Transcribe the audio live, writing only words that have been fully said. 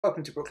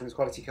Welcome to Brooklands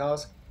Quality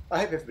Cars. I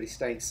hope everybody's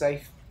staying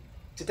safe.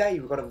 Today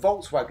we've got a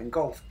Volkswagen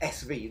Golf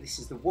SV. This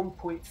is the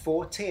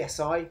 1.4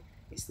 TSI.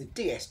 It's the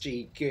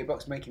DSG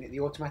gearbox, making it the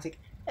automatic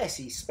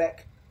SE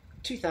spec.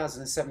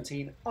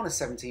 2017 on a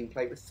 17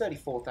 plate with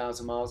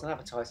 34,000 miles and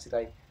advertised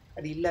today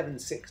at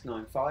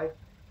 11,695.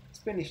 It's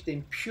finished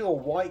in pure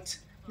white.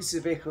 This is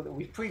a vehicle that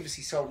we've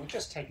previously sold and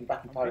just taken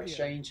back in part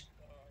exchange.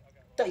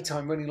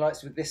 Daytime running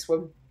lights with this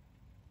one.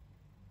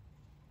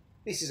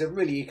 This is a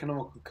really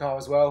economical car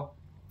as well.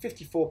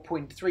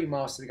 54.3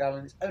 miles to the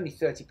gallon. It's only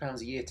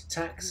 £30 a year to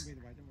tax.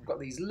 We've got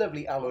these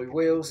lovely alloy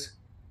wheels,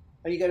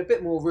 and you get a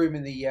bit more room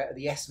in the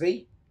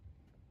SV.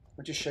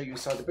 I'll just show you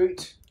inside the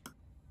boot.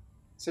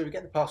 So we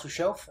get the parcel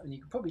shelf, and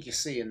you can probably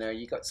just see in there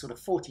you've got sort of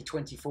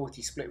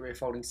 40-20-40 split rear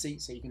folding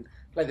seats, so you can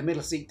lay the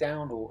middle seat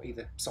down or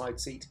either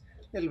side seat.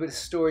 A little bit of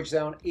storage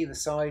down either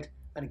side,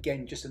 and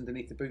again just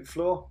underneath the boot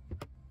floor.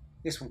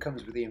 This one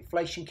comes with the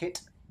inflation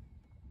kit.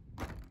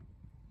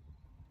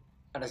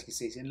 And as you can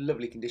see, it's in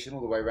lovely condition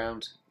all the way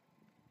around.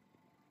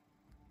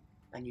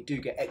 And you do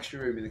get extra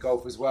room in the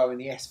Golf as well in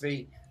the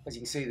SV. As you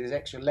can see, there's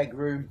extra leg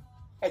room,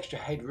 extra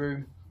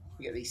headroom.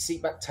 You get these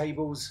seat back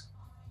tables,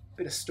 a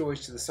bit of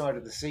storage to the side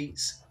of the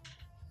seats.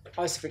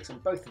 Isofix on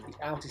both of the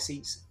outer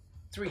seats,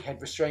 3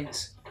 head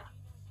restraints.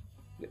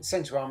 You get the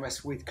centre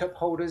armrest with cup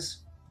holders.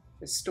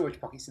 There's storage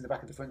pockets in the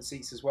back of the front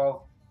seats as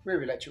well.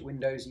 Rear electric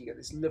windows, and you get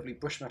this lovely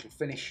brush metal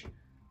finish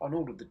on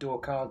all of the door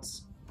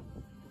cards.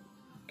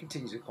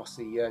 Continues across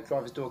the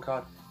driver's door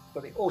card.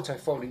 Got the auto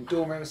folding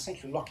door mirror,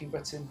 central locking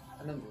button,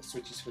 and number of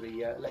switches for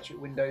the electric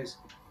windows.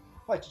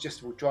 Height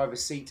adjustable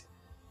driver's seat.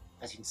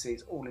 As you can see,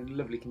 it's all in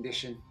lovely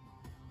condition.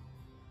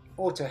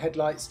 Auto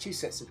headlights, 2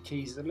 sets of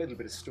keys, a little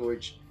bit of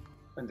storage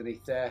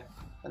underneath there.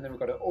 And then we've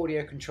got our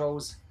audio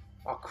controls,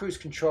 our cruise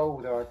control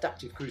with our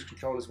adaptive cruise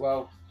control as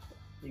well.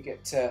 You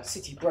get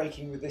city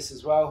braking with this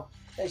as well.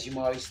 There's your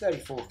mileage,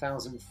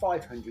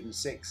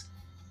 34,506.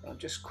 I'm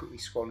just quickly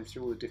scrolling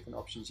through all the different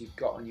options you've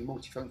got on your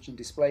multifunction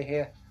display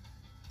here.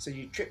 So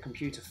you trip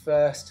computer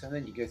first, and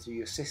then you go through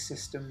your assist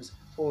systems,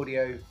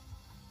 audio,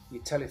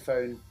 your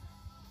telephone,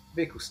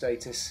 vehicle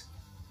status,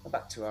 and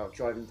back to our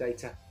driving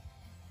data.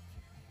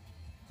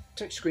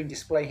 Touchscreen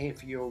display here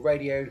for your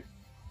radio.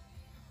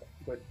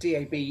 You've got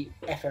DAB,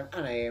 FM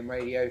and AM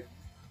radio.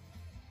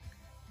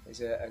 There's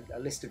a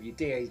list of your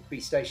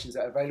DAB stations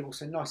that are available,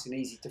 so nice and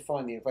easy to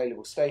find the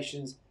available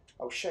stations.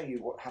 I'll show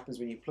you what happens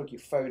when you plug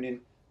your phone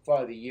in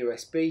via the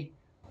USB.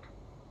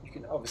 You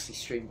can obviously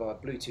stream via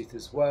Bluetooth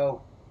as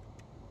well.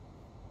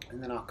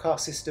 And then our car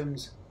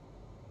systems,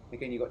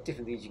 again you've got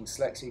different things you can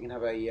select, so you can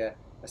have a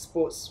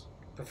sports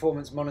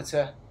performance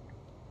monitor,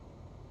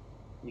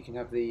 you can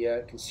have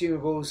the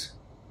consumables,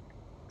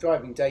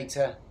 driving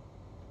data,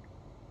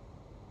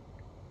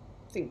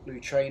 Think Blue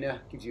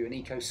Trainer gives you an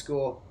eco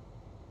score,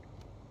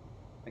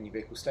 and your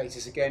vehicle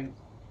status again,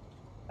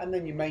 and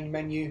then your main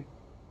menu.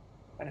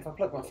 And if I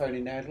plug my phone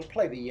in there, it'll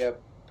play the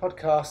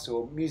podcast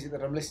or music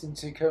that I'm listening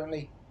to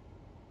currently.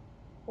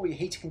 All your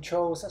heater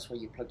controls, that's where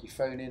you plug your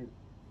phone in.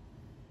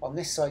 On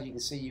this side you can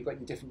see you've got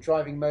your different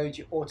driving modes,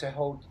 your auto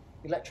hold,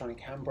 electronic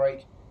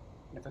handbrake,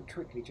 and if I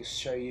quickly just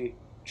show you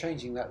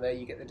changing that there,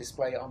 you get the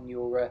display on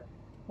your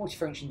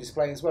multifunction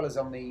display as well as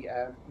on the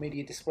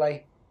media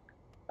display.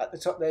 At the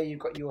top there you've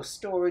got your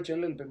storage, a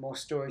little bit more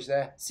storage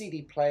there,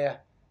 CD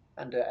player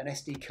and an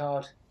SD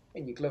card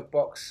in your glove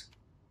box.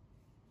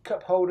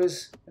 Cup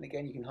holders, and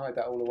again you can hide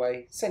that all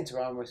away. Centre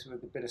armrest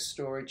with a bit of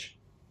storage.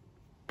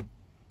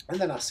 And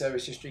then our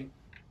service history.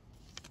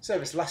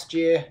 Service last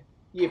year,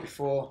 year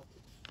before.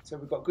 So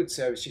we've got good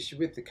service history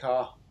with the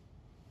car.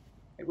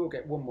 It will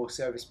get one more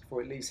service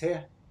before it leaves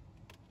here.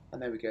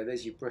 And there we go,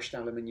 there's your brushed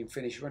aluminium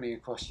finish running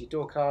across your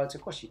door cards,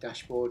 across your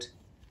dashboard,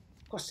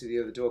 across to the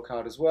other door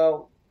card as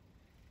well.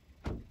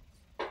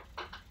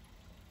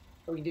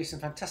 We can do some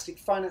fantastic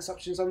finance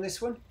options on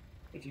this one.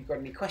 If you've got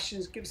any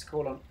questions, give us a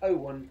call on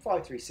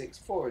 01536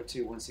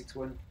 402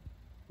 161.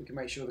 We can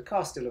make sure the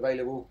car's still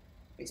available.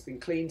 It's been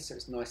cleaned, so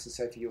it's nice and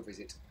safe for your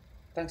visit.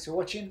 Thanks for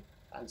watching,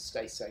 and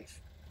stay safe.